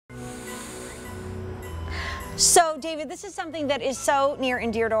So, David, this is something that is so near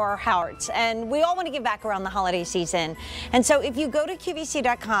and dear to our hearts, and we all want to give back around the holiday season. And so if you go to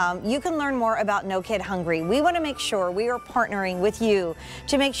QVC.com, you can learn more about No Kid Hungry. We want to make sure we are partnering with you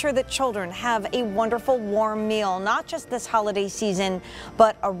to make sure that children have a wonderful, warm meal, not just this holiday season,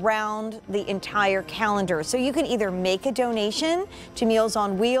 but around the entire calendar. So you can either make a donation to Meals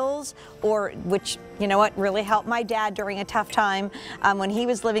on Wheels, or, which, you know what, really helped my dad during a tough time when he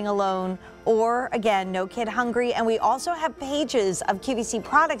was living alone, or again, No Kid Hungry. And we also have pages of QVC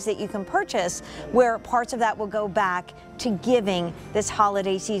products that you can purchase where parts of that will go back to giving this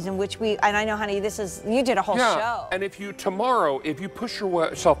holiday season, which and I know, honey, this is, you did a whole show. And if you, tomorrow, if you push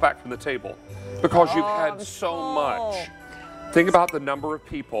yourself back from the table because you've had so much, think about the number of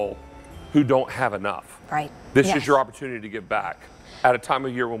people who don't have enough. Right. This is your opportunity to give back at a time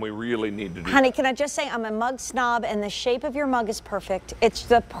of year when we really need to do Honey, can I just say, I'm a mug snob, and the shape of your mug is perfect. It's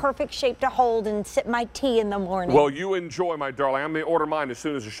the perfect shape to hold and sip my tea in the morning. Well, you enjoy, my darling. I'm going to order mine as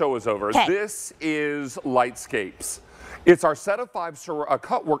soon as the show is over. Okay. This is Lightscapes. It's our set of 5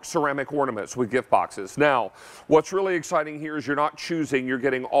 Cutwork ceramic ornaments with gift boxes. Now, what's really exciting here is you're not choosing, you're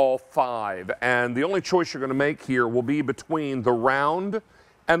getting all 5. And the only choice you're going to make here will be between the round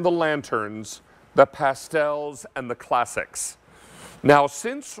and the lanterns, the pastels, and the classics. Now,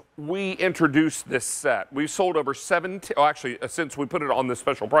 since we introduced this set, we've sold over 17, actually, since we put it on this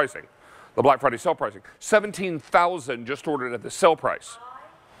special pricing, the Black Friday sale pricing, 17,000 just ordered at the sale price.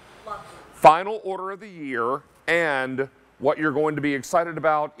 Final order of the year, and what you're going to be excited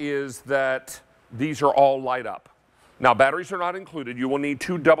about is that these are all light up. Now, batteries are not included. You will need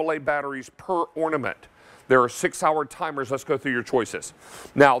 2 AA batteries per ornament. There are 6-hour timers. Let's go through your choices.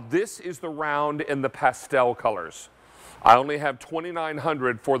 Now, this is the round in the pastel colors. I only have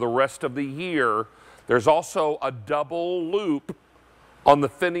 2,900 for the rest of the year. There's also a double loop on the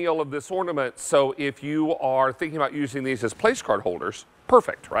finial of this ornament, so if you are thinking about using these as place card holders,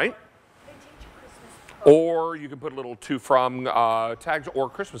 perfect, right? Or you can put a little to from tags or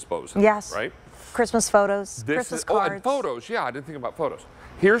Christmas bows. Yes. Right? Christmas photos, Christmas cards. Oh, and photos. Yeah, I didn't think about photos.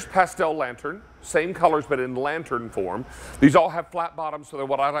 Here's pastel lantern, same colors but in lantern form. These all have flat bottoms, so they're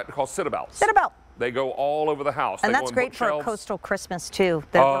what I like to call sit-a-belts. Sit-a-belt. They go all over the house. And that's great for a coastal Christmas, too,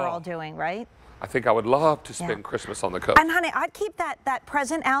 that we're all doing, right? I think I would love to spend Christmas on the coast. And, honey, I'd keep that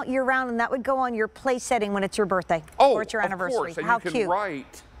present out year-round, and that would go on your place setting when it's your birthday or it's your anniversary. Of course. And How you can cute.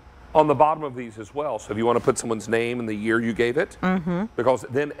 write on the bottom of these as well. So if you want to put someone's name and the year you gave it, because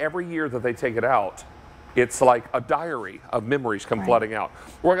then every year that they take it out, it's like a diary of memories come flooding out.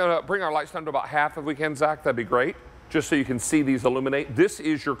 We're going to bring our lights down to about half if we can, Zach. That'd be great, just so you can see these illuminate. This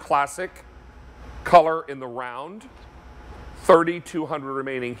is your classic color in the round. 3,200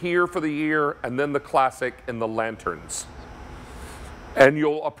 remaining here for the year, and then the classic in the lanterns. And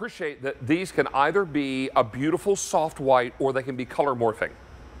you'll appreciate that these can either be a beautiful soft white or they can be color morphing,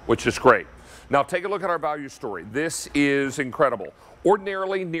 which is great. Now take a look at our value story. This is incredible.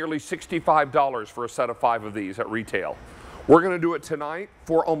 Ordinarily nearly $65 for a set of 5 of these at retail. We're going to do it tonight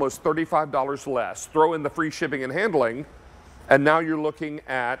for almost $35 less. Throw in the free shipping and handling, and now you're looking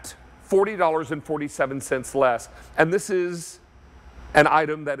at $40.47 less. And this is an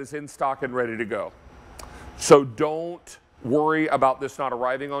item that is in stock and ready to go. So don't worry about this not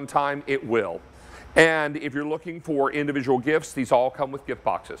arriving on time. It will. And if you're looking for individual gifts, these all come with gift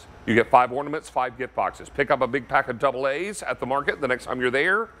boxes. You get 5 ornaments, 5 gift boxes. Pick up a big pack of AA's at the market the next time you're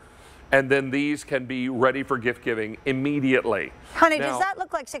there. And then these can be ready for gift giving immediately. Honey, does that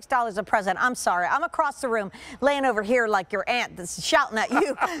look like $6 a present? I'm sorry. I'm across the room laying over here like your aunt that's shouting at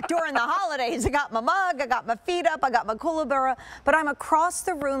you during the holidays. I got my mug, I got my feet up, I got my kookaburra, but I'm across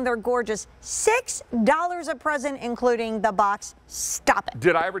the room. They're gorgeous. $6 a present, including the box. Stop it.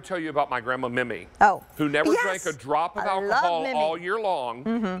 Did I ever tell you about my grandma Mimi? Who never drank a drop of alcohol all year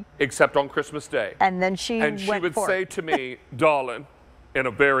long, except on Christmas Day. And then she would say to me, darling, in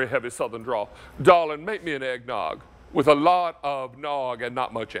a very heavy southern drawl, darling, make me an eggnog with a lot of nog and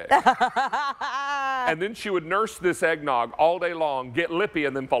not much egg. And then she would nurse this eggnog all day long, get lippy,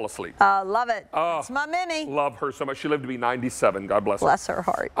 and then fall asleep. Love it. It's my Mimi. Love her so much. She lived to be 97. God bless her. Bless her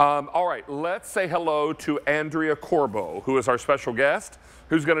heart. All right, let's say hello to Andrea Corbo, who is our special guest,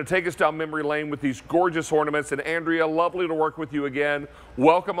 who's going to take us down memory lane with these gorgeous ornaments. And Andrea, lovely to work with you again.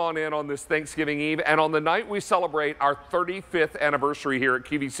 Welcome on in on this Thanksgiving Eve. And on the night we celebrate our 35th anniversary here at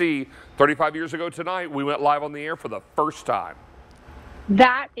QVC, 35 years ago tonight, we went live on the air for the first time.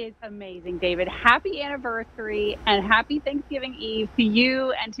 That is amazing, David. Happy anniversary and happy Thanksgiving Eve to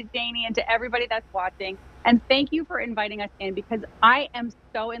you and to Janie and to everybody that's watching. And thank you for inviting us in, because I am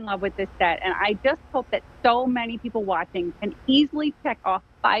so in love with this set. And I just hope that so many people watching can easily check off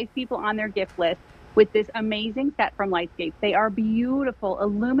 5 people on their gift list with this amazing set from Lightscapes. They are beautiful,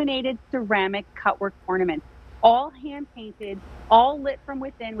 illuminated ceramic cutwork ornaments, all hand painted, all lit from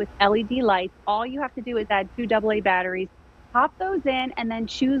within with LED lights. All you have to do is add 2 AA batteries, pop those in, and then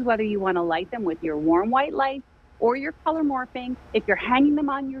choose whether you want to light them with your warm white lights or your color morphing. If you're hanging them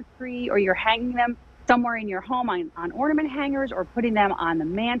on your tree or you're hanging them somewhere in your home on ornament hangers or putting them on the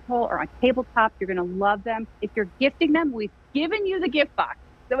mantle or on tabletop, you're going to love them. If you're gifting them, we've given you the gift box,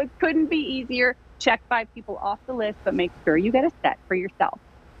 so it couldn't be easier. Check 5 people off the list, but make sure you get a set for yourself.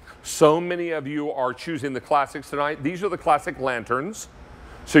 So many of you are choosing the classics tonight. These are the classic lanterns.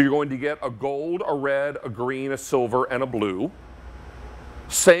 So you're going to get a gold, a red, a green, a silver, and a blue.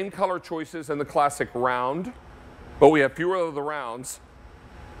 Same color choices in the classic round, but we have fewer of the rounds.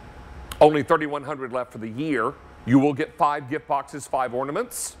 Only 3,100 left for the year. You will get 5 gift boxes, 5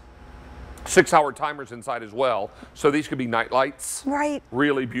 ornaments. 6-hour timers inside as well. So these could be night lights. Right.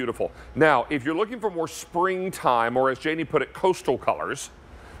 Really beautiful. Now, if you're looking for more springtime, or as Janie put it, coastal colors,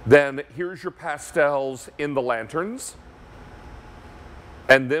 then here's your pastels in the lanterns.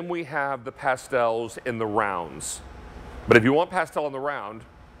 And then we have the pastels in the rounds. But if you want pastel in the round,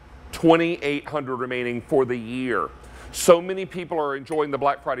 2,800 remaining for the year. So many people are enjoying the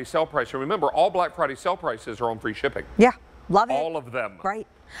Black Friday sale price. And remember, all Black Friday sale prices are on free shipping. Yeah, love it. All of them. Right.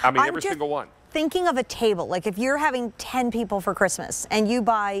 I mean, every single one. Thinking of a table, like if you're having 10 people for Christmas and you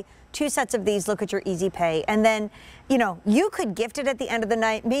buy 2 sets of these, look at your easy pay, and then, you know, you could gift it at the end of the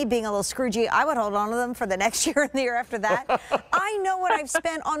night. Me being a little Scroogey, I would hold on to them for the next year and the year after that. I know what I've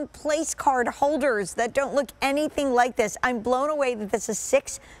spent on place card holders that don't look anything like this. I'm blown away that this is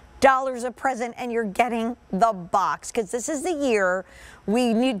 $6 a present and you're getting the box, because this is the year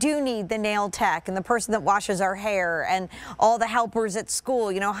we do need the nail tech and the person that washes our hair and all the helpers at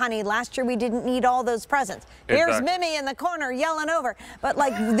school. You know, honey, last year we didn't need all those presents. Here's Mimi in the corner yelling over. But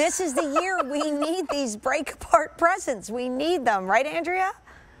like, this is the year we need these break apart presents. We need them, right, Andrea?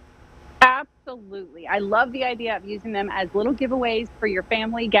 Absolutely. I love the idea of using them as little giveaways for your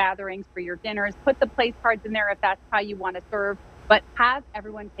family gatherings, for your dinners. Put the place cards in there if that's how you want to serve. But have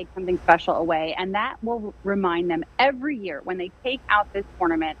everyone take something special away, and that will remind them every year when they take out this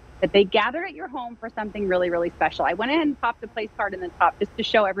ornament that they gathered at your home for something really, really special. I went ahead and popped a place card in the top just to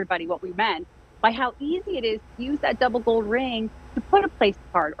show everybody what we meant by how easy it is to use that double gold ring to put a place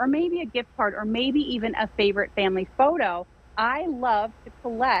card or maybe a gift card or maybe even a favorite family photo. I love to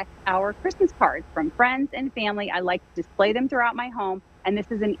collect our Christmas cards from friends and family. I like to display them throughout my home, and this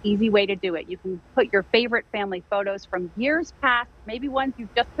is an easy way to do it. You can put your favorite family photos from years past, maybe ones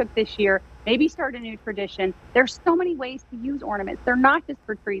you've just took this year, maybe start a new tradition. There's so many ways to use ornaments. They're not just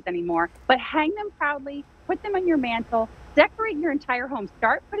for trees anymore, but hang them proudly, put them on your mantle, decorate your entire home.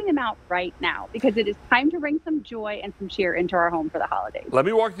 Start putting them out right now, because it is time to bring some joy and some cheer into our home for the holidays. Let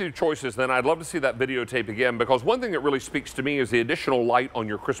me walk through your choices, then. I'd love to see that videotape again, because one thing that really speaks to me is the additional light on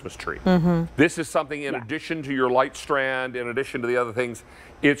your Christmas tree. This is something in addition to your light strand, in addition to the other things,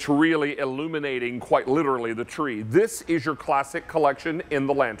 it's really illuminating, quite literally, the tree. This is your classic collection in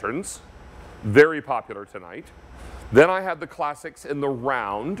the lanterns. Very popular tonight. Then I have the classics in the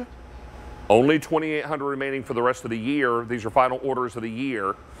round. Only 2,800 remaining for the rest of the year. These are final orders of the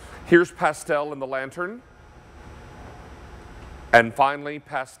year. Here's pastel in the lantern. And finally,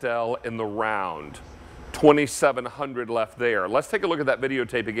 pastel in the round. 2,700 left there. Let's take a look at that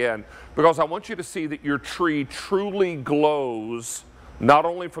videotape again, because I want you to see that your tree truly glows, not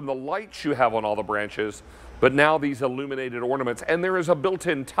only from the lights you have on all the branches, but now these illuminated ornaments. And there is a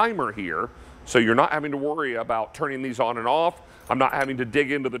built-in timer here, so you're not having to worry about turning these on and off. I'm not having to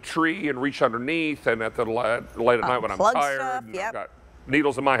dig into the tree and reach underneath, and at the late at night when I'm tired, and I've got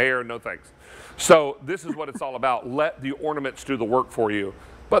needles in my hair, no thanks. So this is what it's all about. Let the ornaments do the work for you.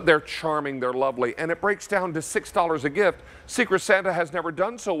 But they're charming, they're lovely, and it breaks down to $6 a gift. Secret Santa has never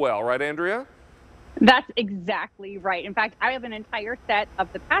done so well, right, Andrea? That's exactly right. In fact, I have an entire set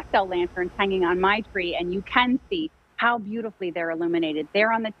of the pastel lanterns hanging on my tree, and you can see how beautifully they're illuminated.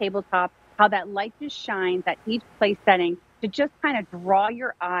 They're on the tabletop, how that light just shines at each place setting to just kind of draw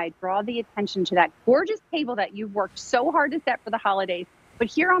your eye, draw the attention to that gorgeous table that you've worked so hard to set for the holidays. But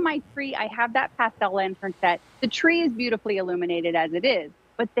here on my tree, I have that pastel lantern set. The tree is beautifully illuminated as it is,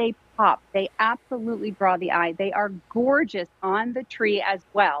 but they pop. They absolutely draw the eye. They are gorgeous on the tree as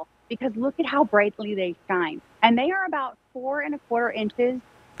well, because look at how brightly they shine. And they are about 4 1/4 inches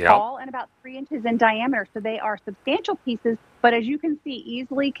tall and about 3 inches in diameter. So they are substantial pieces, but as you can see,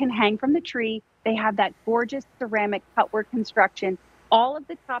 easily can hang from the tree. They have that gorgeous ceramic cutwork construction. All of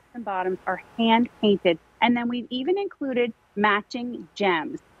the tops and bottoms are hand painted. And then we've even included matching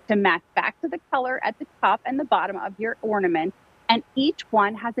gems to match back to the color at the top and the bottom of your ornament. and each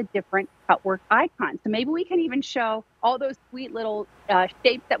one has a different Cutwork icon. So maybe we can even show all those sweet little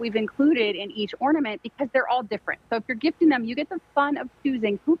shapes that we've included in each ornament, because they're all different. So if you're gifting them, you get the fun of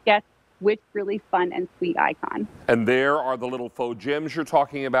choosing who gets which really fun and sweet icon. And there are the little faux gems you're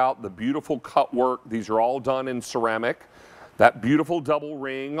talking about, the beautiful Cutwork. These are all done in ceramic. That beautiful double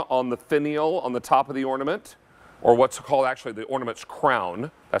ring on the finial on the top of the ornament, or what's called actually the ornament's crown.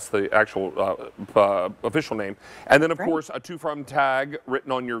 That's the actual official name. And then, of course, a to from tag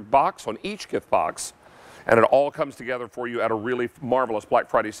written on your box, on each gift box. And it all comes together for you at a really marvelous Black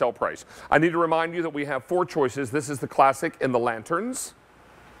Friday sale price. I need to remind you that we have 4 choices. This is the classic in the lanterns.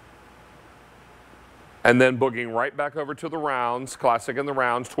 And then boogieing right back over to the rounds, classic in the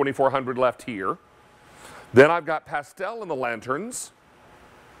rounds, 2,400 left here. Then I've got pastel in the lanterns.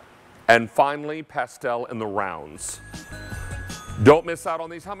 And finally, pastel in the rounds. Don't miss out on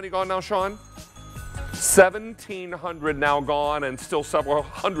these. How many gone now, Sean? 1,700 now gone, and still several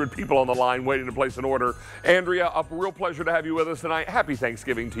hundred people on the line waiting to place an order. Andrea, a real pleasure to have you with us tonight. Happy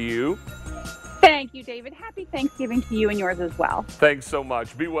Thanksgiving to you. Thank you, David. Happy Thanksgiving to you and yours as well. Thanks so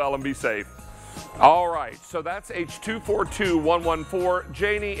much. Be well and be safe. All right, so that's H242114.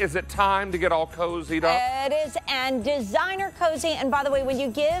 Janie, is it time to get all cozied up? It is, and designer cozy. And by the way, when you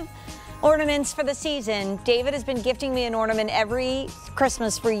give ornaments for the season, David has been gifting me an ornament every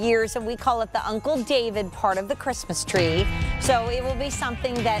Christmas for years, and we call it the Uncle David part of the Christmas tree. So it will be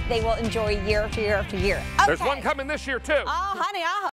something that they will enjoy year after year after year. Okay. There's one coming this year, too. Oh, honey,